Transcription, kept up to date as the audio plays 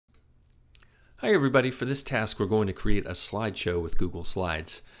Hi everybody, for this task we're going to create a slideshow with Google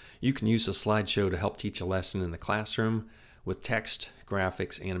Slides. You can use a slideshow to help teach a lesson in the classroom with text,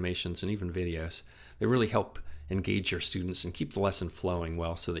 graphics, animations, and even videos. They really help engage your students and keep the lesson flowing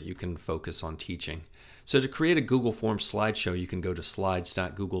well so that you can focus on teaching. So to create a Google Forms slideshow, you can go to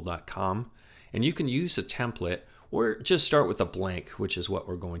slides.google.com and you can use a template or just start with a blank, which is what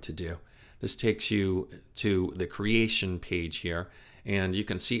we're going to do. This takes you to the creation page here, and you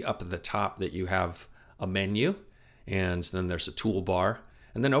can see up at the top that you have a menu, and then there's a toolbar,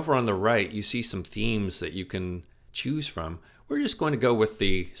 and then over on the right you see some themes that you can choose from. We're just going to go with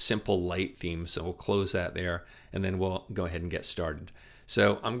the simple light theme, so we'll close that there and then we'll go ahead and get started.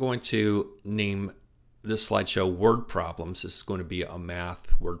 So I'm going to name this slideshow Word Problems. This is going to be a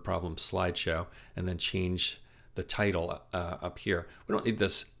math word problem slideshow, and then change the title up here. We don't need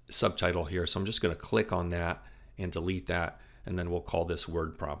this subtitle here, so I'm just going to click on that and delete that, and then we'll call this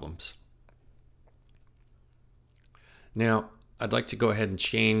Word Problems. Now I'd like to go ahead and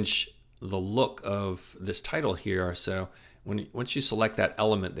change the look of this title here. So once you select that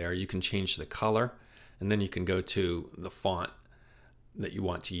element there, you can change the color, and then you can go to the font that you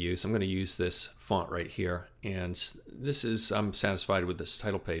want to use. I'm going to use this font right here, and I'm satisfied with this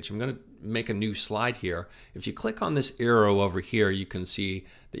title page. I'm going to make a new slide here. If you click on this arrow over here, you can see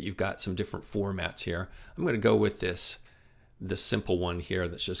that you've got some different formats here. I'm going to go with this simple one here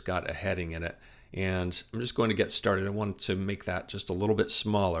that's just got a heading in it, and I'm just going to get started. I want to make that just a little bit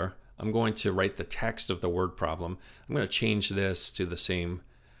smaller. I'm going to write the text of the word problem. I'm going to change this to the same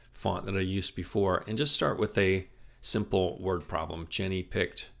font that I used before and just start with a simple word problem. Jenny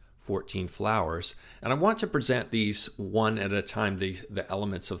picked 14 flowers, and I want to present these one at a time, the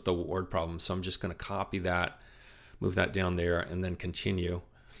elements of the word problem. So I'm just going to copy that, move that down there, and then continue.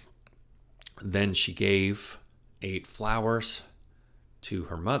 Then she gave 8 flowers to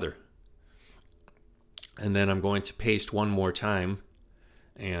her mother. And then I'm going to paste one more time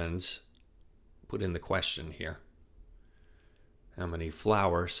and put in the question here. How many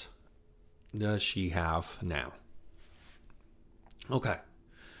flowers does she have now? Okay,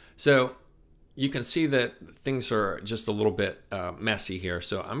 so you can see that things are just a little bit messy here.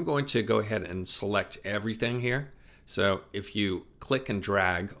 So I'm going to go ahead and select everything here. So if you click and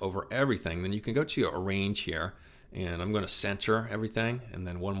drag over everything, then you can go to arrange here, and I'm going to center everything, and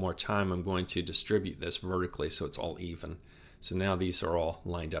then one more time I'm going to distribute this vertically so it's all even. So now these are all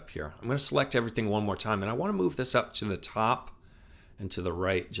lined up here. I'm going to select everything one more time, and I want to move this up to the top and to the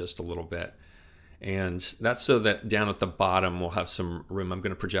right just a little bit. And that's so that down at the bottom we'll have some room. I'm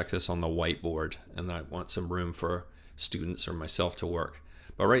going to project this on the whiteboard, and I want some room for students or myself to work.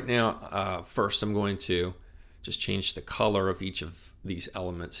 But right now, first I'm going to just change the color of each of these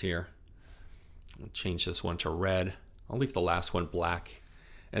elements here. I'll change this one to red. I'll leave the last one black.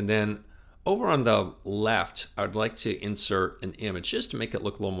 And then over on the left, I'd like to insert an image just to make it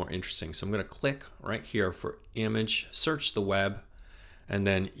look a little more interesting. So I'm going to click right here for image, search the web, and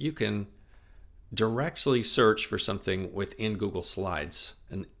then you can directly search for something within Google Slides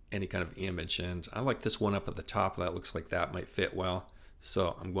and any kind of image. And I like this one up at the top. That looks like that might fit well.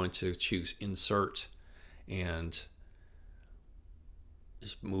 So I'm going to choose insert and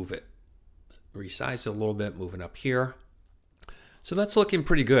just move it, resize it a little bit, move it up here. So that's looking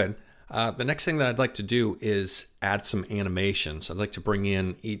pretty good. The next thing that I'd like to do is add some animations. I'd like to bring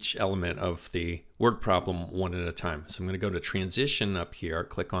in each element of the word problem one at a time. So I'm going to go to transition up here,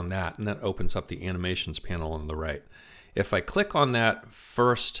 click on that, and that opens up the animations panel on the right. If I click on that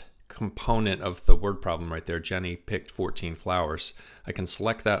first component of the word problem right there, Jenny picked 14 flowers, I can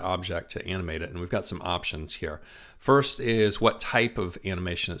select that object to animate it, and we've got some options here. First is what type of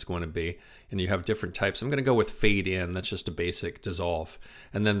animation it's going to be, and you have different types. I'm going to go with fade in. That's just a basic dissolve.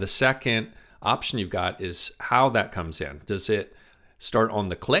 And then the second option you've got is how that comes in. Does it start on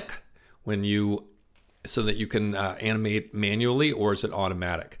the click so that you can animate manually, or is it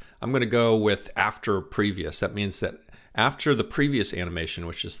automatic? I'm going to go with after previous. That means that after the previous animation,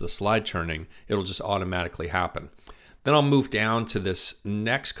 which is the slide turning, it'll just automatically happen. Then I'll move down to this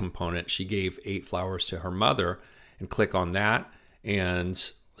next component. She gave 8 flowers to her mother, and click on that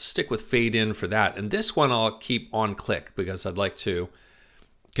and stick with fade in for that. And this one I'll keep on click because I'd like to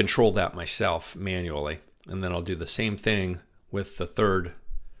control that myself manually. And then I'll do the same thing with the third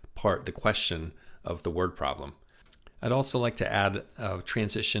part, the question of the word problem. I'd also like to add a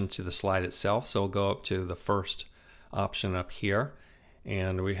transition to the slide itself. So I'll go up to the first option up here,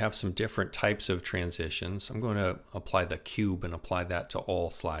 and we have some different types of transitions. I'm going to apply the cube and apply that to all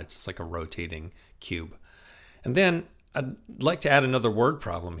slides. It's like a rotating cube. And then I'd like to add another word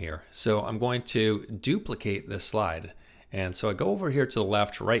problem here. So I'm going to duplicate this slide, And so I go over here to the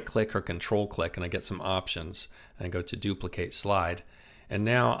left, right click or control click, and I get some options. And I go to duplicate slide. And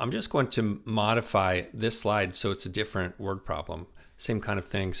now I'm just going to modify this slide so it's a different word problem. Same kind of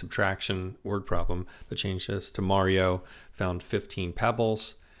thing, subtraction word problem, but change this to Mario found 15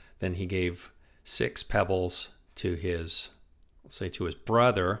 pebbles. Then he gave 6 pebbles to his, let's say to his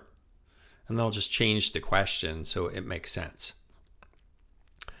brother. And then I'll just change the question so it makes sense.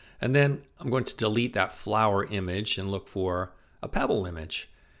 And then I'm going to delete that flower image and look for a pebble image.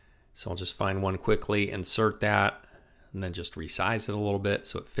 So I'll just find one quickly, insert that, and then just resize it a little bit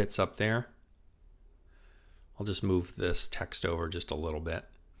so it fits up there. I'll just move this text over just a little bit.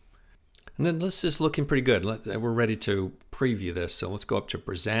 And then this is looking pretty good. We're ready to preview this. So let's go up to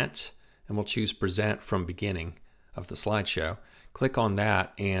present, and we'll choose present from beginning of the slideshow. Click on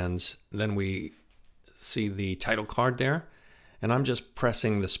that, and then we see the title card there. And I'm just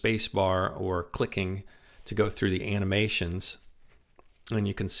pressing the space bar or clicking to go through the animations. And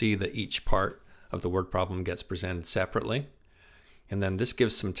you can see that each part of the word problem gets presented separately. And then this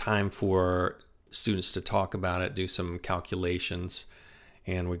gives some time for students to talk about it, do some calculations.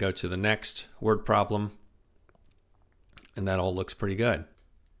 And we go to the next word problem. And that all looks pretty good.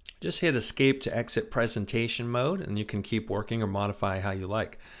 Just hit escape to exit presentation mode, and you can keep working or modify how you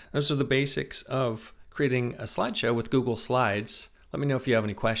like. Those are the basics of creating a slideshow with Google Slides. Let me know if you have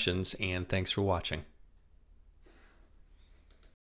any questions, and thanks for watching.